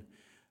sin.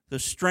 The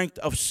strength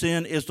of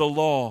sin is the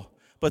law.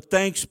 But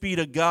thanks be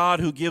to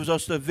God who gives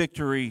us the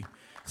victory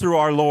through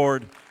our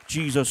Lord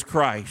Jesus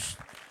Christ.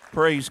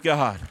 Praise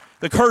God.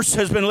 The curse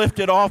has been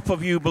lifted off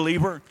of you,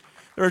 believer.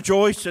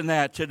 Rejoice in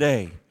that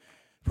today.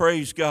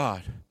 Praise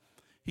God.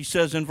 He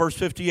says in verse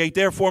 58,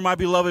 therefore, my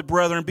beloved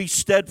brethren, be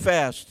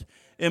steadfast,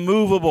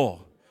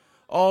 immovable,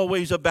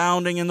 always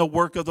abounding in the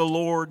work of the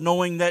Lord,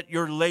 knowing that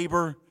your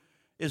labor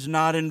is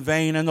not in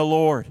vain in the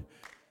Lord.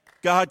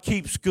 God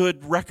keeps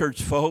good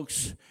records,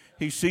 folks.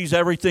 He sees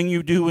everything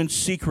you do in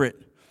secret.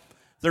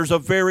 There's a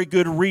very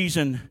good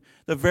reason,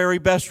 the very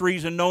best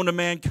reason known to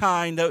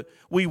mankind, that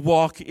we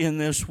walk in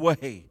this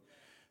way.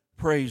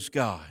 Praise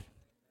God.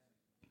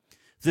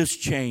 This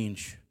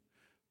change,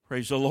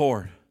 praise the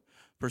Lord,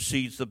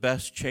 precedes the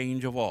best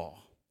change of all.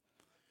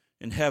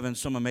 In heaven,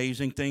 some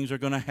amazing things are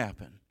going to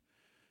happen.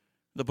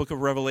 The book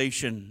of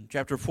Revelation,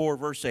 chapter 4,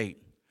 verse 8,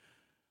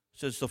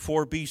 says, the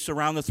four beasts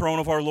around the throne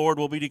of our Lord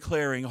will be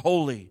declaring,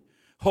 holy,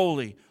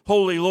 holy,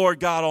 holy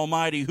Lord God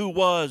Almighty, who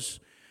was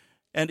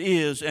and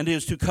is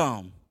to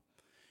come.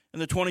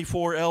 And the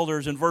 24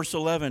 elders in verse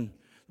 11,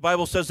 the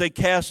Bible says they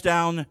cast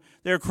down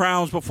their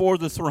crowns before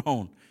the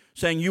throne,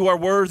 saying, you are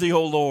worthy,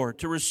 O Lord,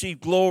 to receive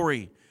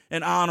glory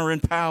and honor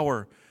and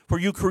power, for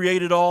you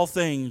created all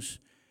things,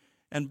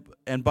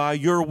 and by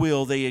your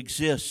will they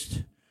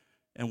exist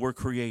and were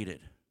created.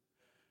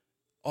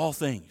 All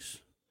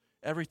things,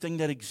 everything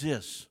that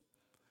exists,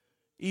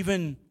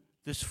 even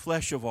this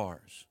flesh of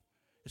ours,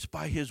 it's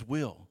by his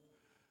will.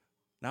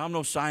 Now, I'm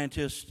no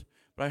scientist,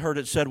 but I heard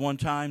it said one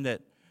time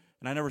that,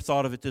 and I never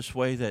thought of it this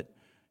way, that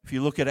if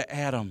you look at an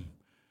atom,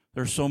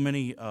 there's so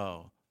many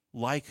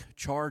like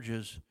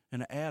charges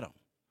in an atom.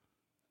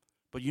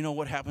 But you know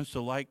what happens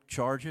to like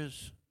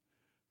charges?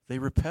 They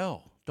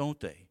repel, don't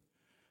they?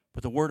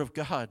 But the Word of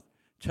God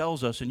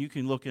tells us, and you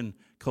can look in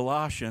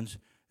Colossians,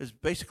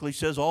 it basically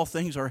says all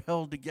things are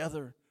held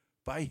together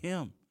by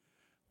him.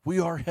 We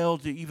are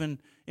held, to, even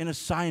in a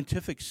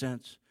scientific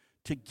sense,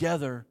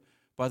 together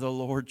by the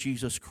Lord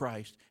Jesus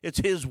Christ. It's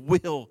his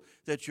will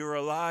that you're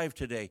alive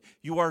today.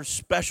 You are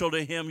special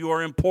to him. You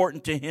are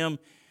important to him.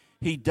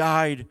 He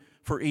died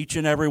for each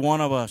and every one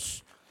of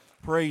us.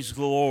 Praise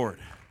the Lord.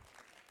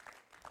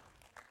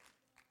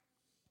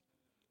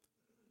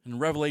 In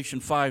Revelation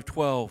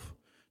 5:12,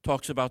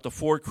 talks about the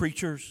four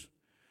creatures,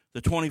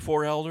 the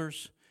 24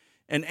 elders,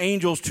 and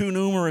angels too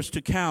numerous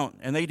to count,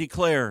 and they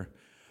declare,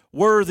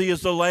 worthy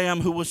is the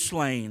Lamb who was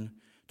slain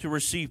to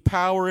receive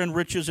power and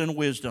riches and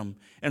wisdom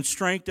and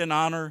strength and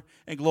honor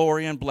and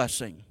glory and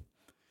blessing.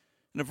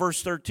 And in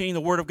verse 13,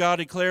 the Word of God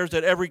declares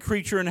that every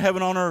creature in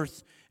heaven, on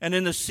earth, and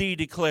in the sea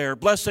declare,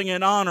 blessing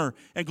and honor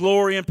and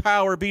glory and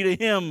power be to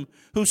him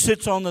who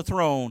sits on the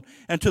throne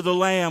and to the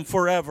Lamb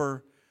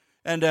forever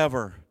and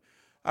ever.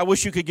 I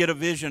wish you could get a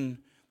vision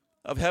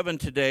of heaven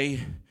today,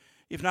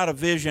 if not a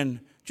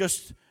vision,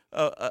 just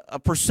a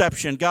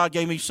perception. God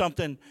gave me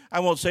something. I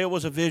won't say it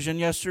was a vision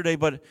yesterday,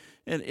 but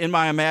in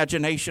my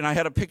imagination, I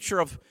had a picture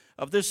of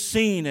this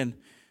scene, and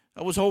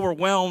I was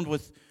overwhelmed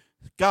with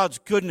God's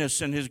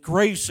goodness and his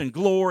grace and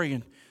glory,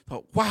 and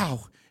thought,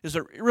 wow, is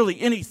there really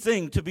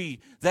anything to be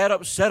that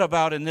upset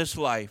about in this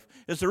life?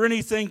 Is there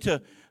anything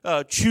to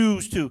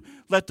choose to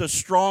let the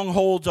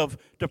strongholds of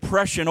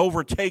depression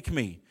overtake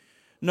me?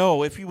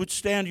 No, if you would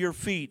stand to your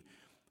feet,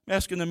 I'm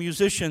asking the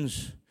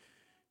musicians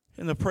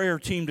and the prayer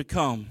team to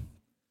come.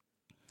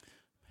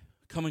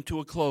 Coming to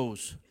a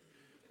close.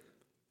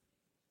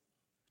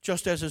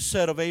 Just as is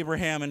said of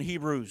Abraham in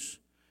Hebrews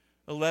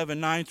 11,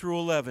 9 through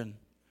 11.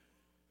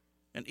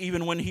 And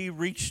even when he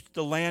reached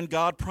the land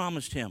God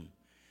promised him,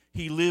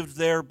 he lived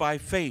there by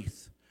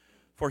faith,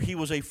 for he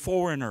was a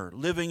foreigner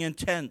living in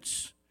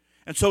tents.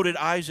 And so did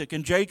Isaac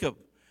and Jacob,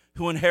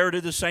 who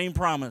inherited the same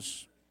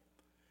promise.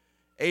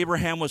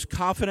 Abraham was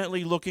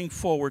confidently looking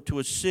forward to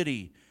a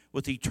city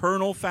with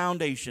eternal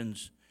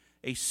foundations,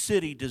 a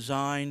city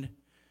designed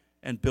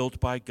and built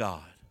by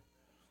God.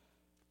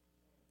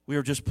 We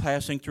are just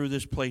passing through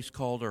this place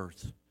called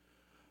earth.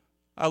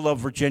 I love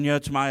Virginia.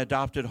 It's my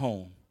adopted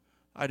home.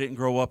 I didn't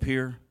grow up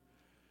here,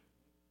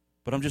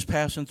 but I'm just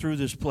passing through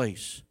this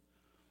place.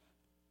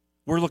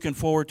 We're looking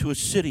forward to a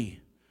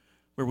city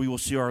where we will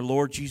see our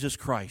Lord Jesus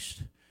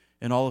Christ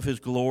in all of his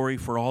glory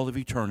for all of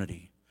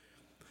eternity.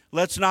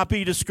 Let's not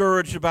be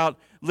discouraged about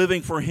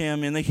living for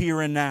him in the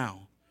here and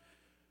now.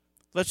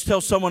 Let's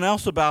tell someone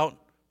else about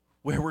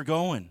where we're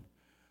going.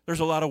 There's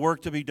a lot of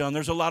work to be done.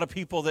 There's a lot of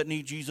people that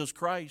need Jesus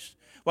Christ.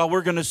 While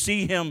we're going to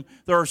see him,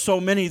 there are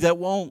so many that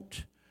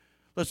won't.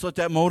 Let's let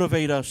that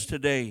motivate us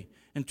today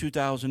in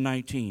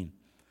 2019.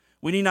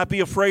 We need not be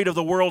afraid of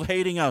the world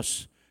hating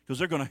us, because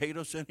they're going to hate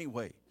us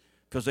anyway,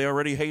 because they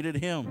already hated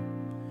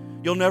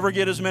him. You'll never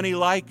get as many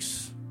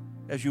likes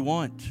as you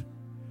want.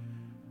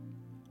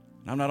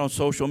 I'm not on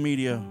social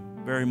media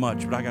very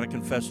much, but I got to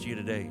confess to you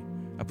today,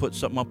 I put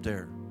something up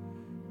there,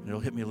 and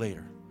it'll hit me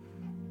later.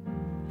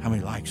 How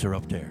many likes are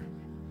up there?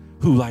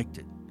 Who liked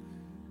it?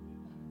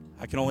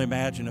 I can only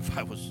imagine if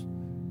I was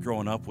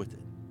growing up with it.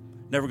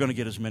 Never going to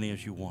get as many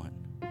as you want.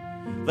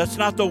 Let's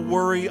not the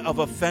worry of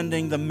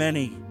offending the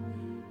many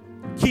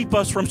keep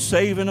us from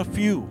saving a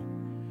few.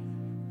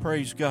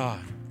 Praise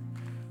God.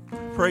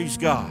 Praise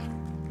God.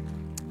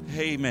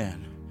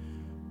 Amen.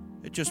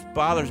 It just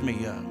bothers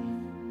me.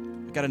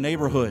 I got a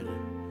neighborhood.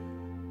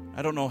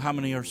 I don't know how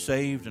many are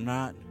saved and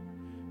not.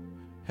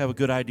 Have a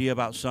good idea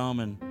about some,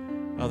 and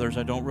others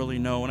I don't really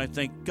know. And I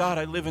think, God,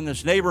 I live in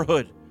this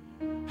neighborhood.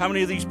 How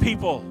many of these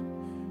people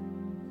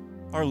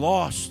are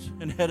lost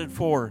and headed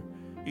for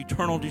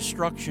eternal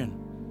destruction?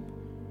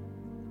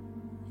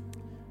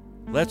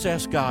 Let's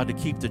ask God to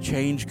keep the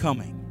change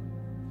coming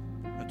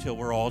until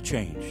we're all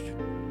changed.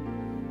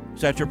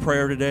 Is that your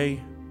prayer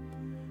today?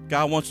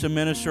 God wants to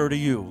minister to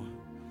you.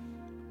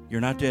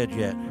 You're not dead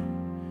yet.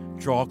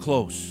 Draw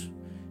close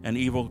and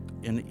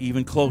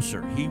even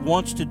closer. He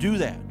wants to do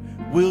that.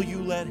 Will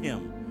you let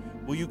him?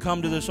 Will you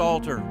come to this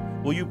altar?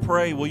 Will you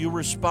pray? Will you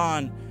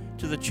respond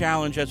to the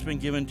challenge that's been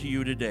given to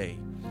you today?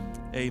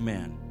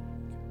 Amen.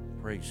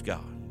 Praise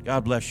God.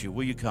 God bless you.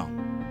 Will you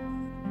come?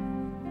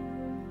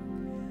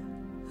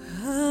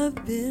 I've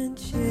been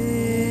changed.